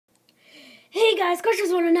guys,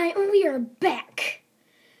 Crushers109, and we are back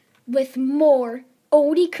with more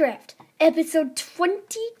Odiecraft, episode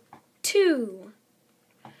 22.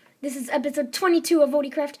 This is episode 22 of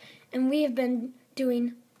Odiecraft, and we have been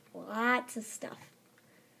doing lots of stuff.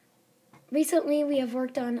 Recently, we have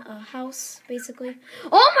worked on a house, basically.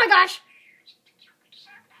 Oh my gosh!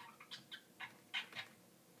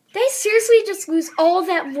 Did I seriously just lose all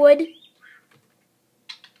that wood?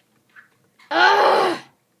 Ugh!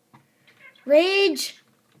 Rage!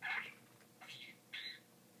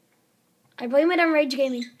 I blame it on Rage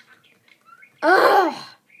Gaming. Ugh!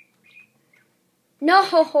 No!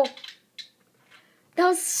 That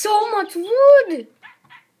was so much wood!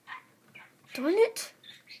 Darn it.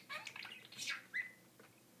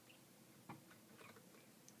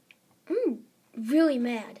 I'm really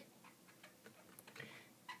mad.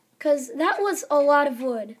 Because that was a lot of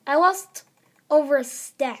wood. I lost over a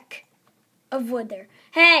stack of wood there.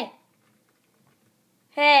 Hey!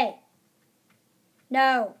 Hey!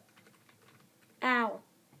 No. Ow.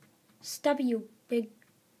 Stop, you big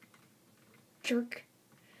jerk.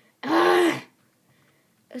 Ah!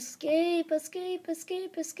 Escape, escape,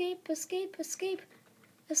 escape, escape, escape, escape.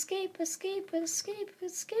 Escape, escape, escape,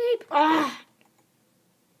 escape. Ah!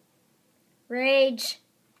 Rage.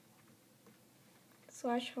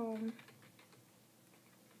 Slash home.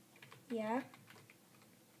 Yeah.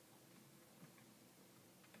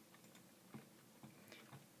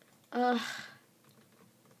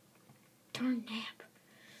 Darn nap.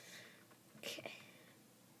 Okay.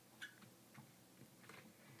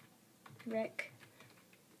 Rick.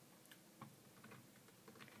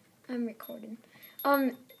 I'm recording.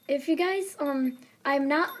 If you guys, I'm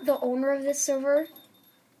not the owner of this server.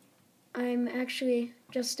 I'm actually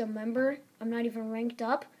just a member. I'm not even ranked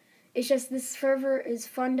up. It's just this server is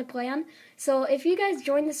fun to play on. So if you guys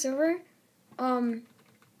join the server, and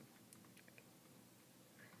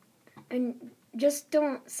just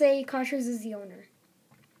don't say Koshers is the owner.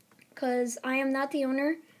 Because I am not the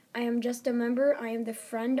owner. I am just a member. I am the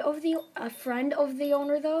friend of the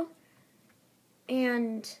owner though.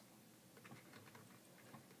 And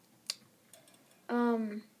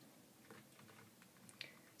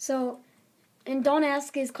so, and don't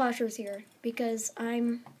ask is Koshers here, because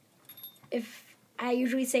I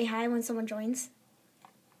usually say hi when someone joins,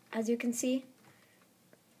 as you can see.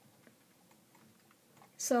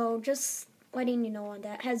 So just letting you know on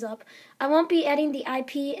that, heads up. I won't be adding the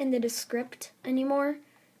IP into the script anymore.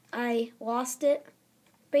 I lost it,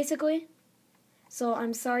 basically. So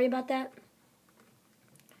I'm sorry about that.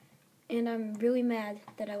 And I'm really mad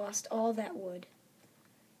that I lost all that wood.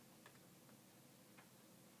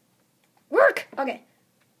 Work! Okay.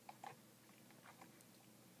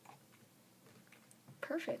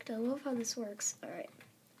 Perfect. I love how this works. Alright.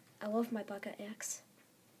 I love my bucket axe.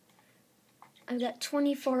 I've got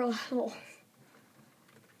 24 level.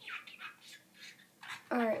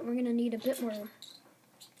 Alright, we're gonna need a bit more.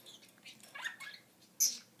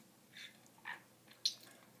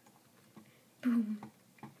 Boom.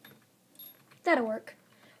 That'll work.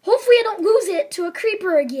 Hopefully I don't lose it to a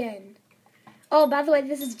creeper again. Oh, by the way,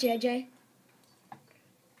 this is JJ.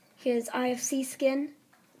 His IFC skin.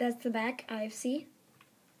 That's the back, IFC.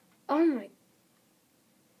 Oh my.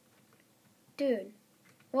 Dude.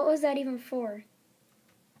 What was that even for?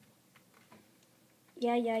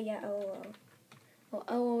 Yeah, LOL. Well,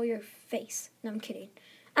 LOL your face. No, I'm kidding.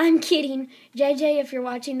 I'm kidding. JJ, if you're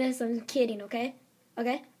watching this, I'm kidding, okay?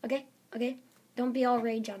 Okay? Don't be all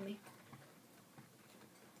rage on me.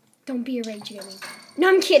 Don't be a Rage Gaming. No,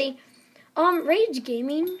 I'm kidding. Rage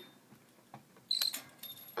Gaming.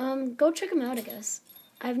 Go check him out, I guess.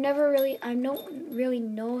 I don't really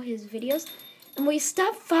know his videos. And will you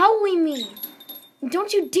stop following me?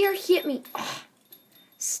 Don't you dare hit me. Oh,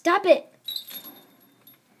 stop it.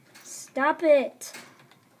 Stop it.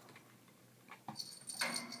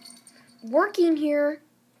 Working here.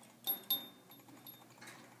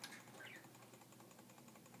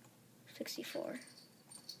 64.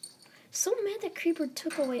 So mad that creeper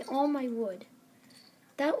took away all my wood.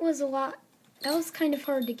 That was a lot. That was kind of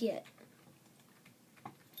hard to get.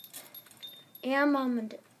 And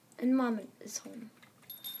Mama is home.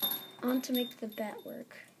 On to make the bat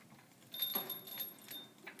work.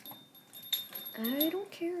 I don't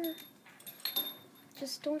care.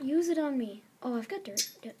 Just don't use it on me. Oh, I've got dirt.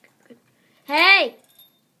 Good. Hey!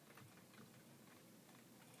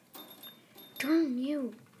 Darn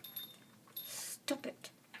you. Stop it.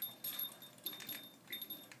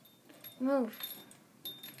 Move.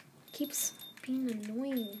 Keeps being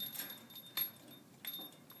annoying.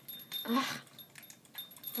 Ah.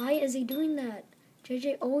 Why is he doing that?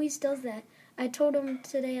 JJ always does that. I told him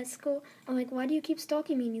today at school, I'm like, why do you keep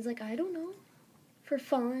stalking me? And he's like, I don't know. For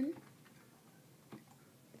fun.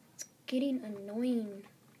 It's getting annoying.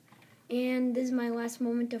 And this is my last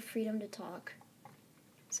moment of freedom to talk.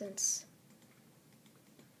 Since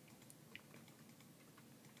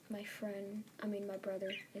my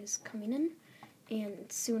brother is coming in.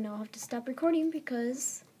 And soon I'll have to stop recording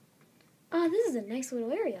because, this is a nice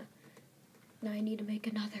little area. Now I need to make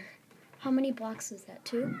another. How many blocks is that,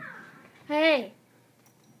 2? Hey!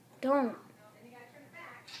 Don't.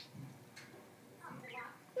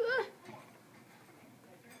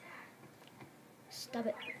 Stop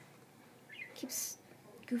it. Keeps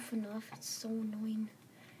goofing off. It's so annoying.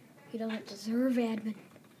 He doesn't deserve admin.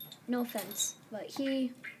 No offense, but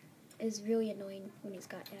he is really annoying when he's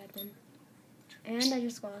got admin. And I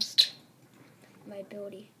just lost my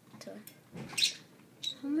ability to...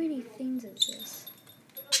 How many things is this?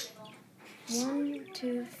 1,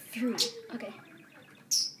 2, 3. Okay.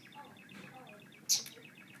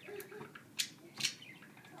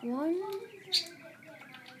 One.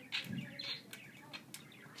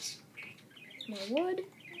 More wood.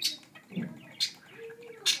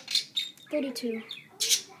 32.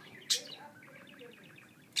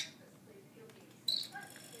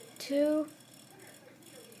 2.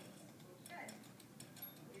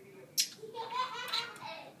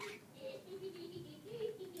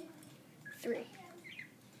 3.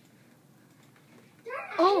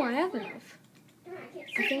 Oh, I have enough.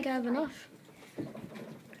 I think I have enough.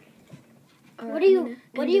 What are you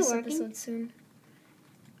working? Episode soon.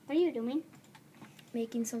 What are you doing?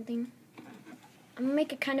 Making something. I'm gonna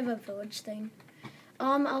make a kind of a village thing.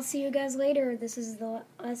 I'll see you guys later. This is the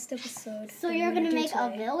last episode. So you're gonna make a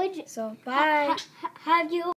village? So bye. Have you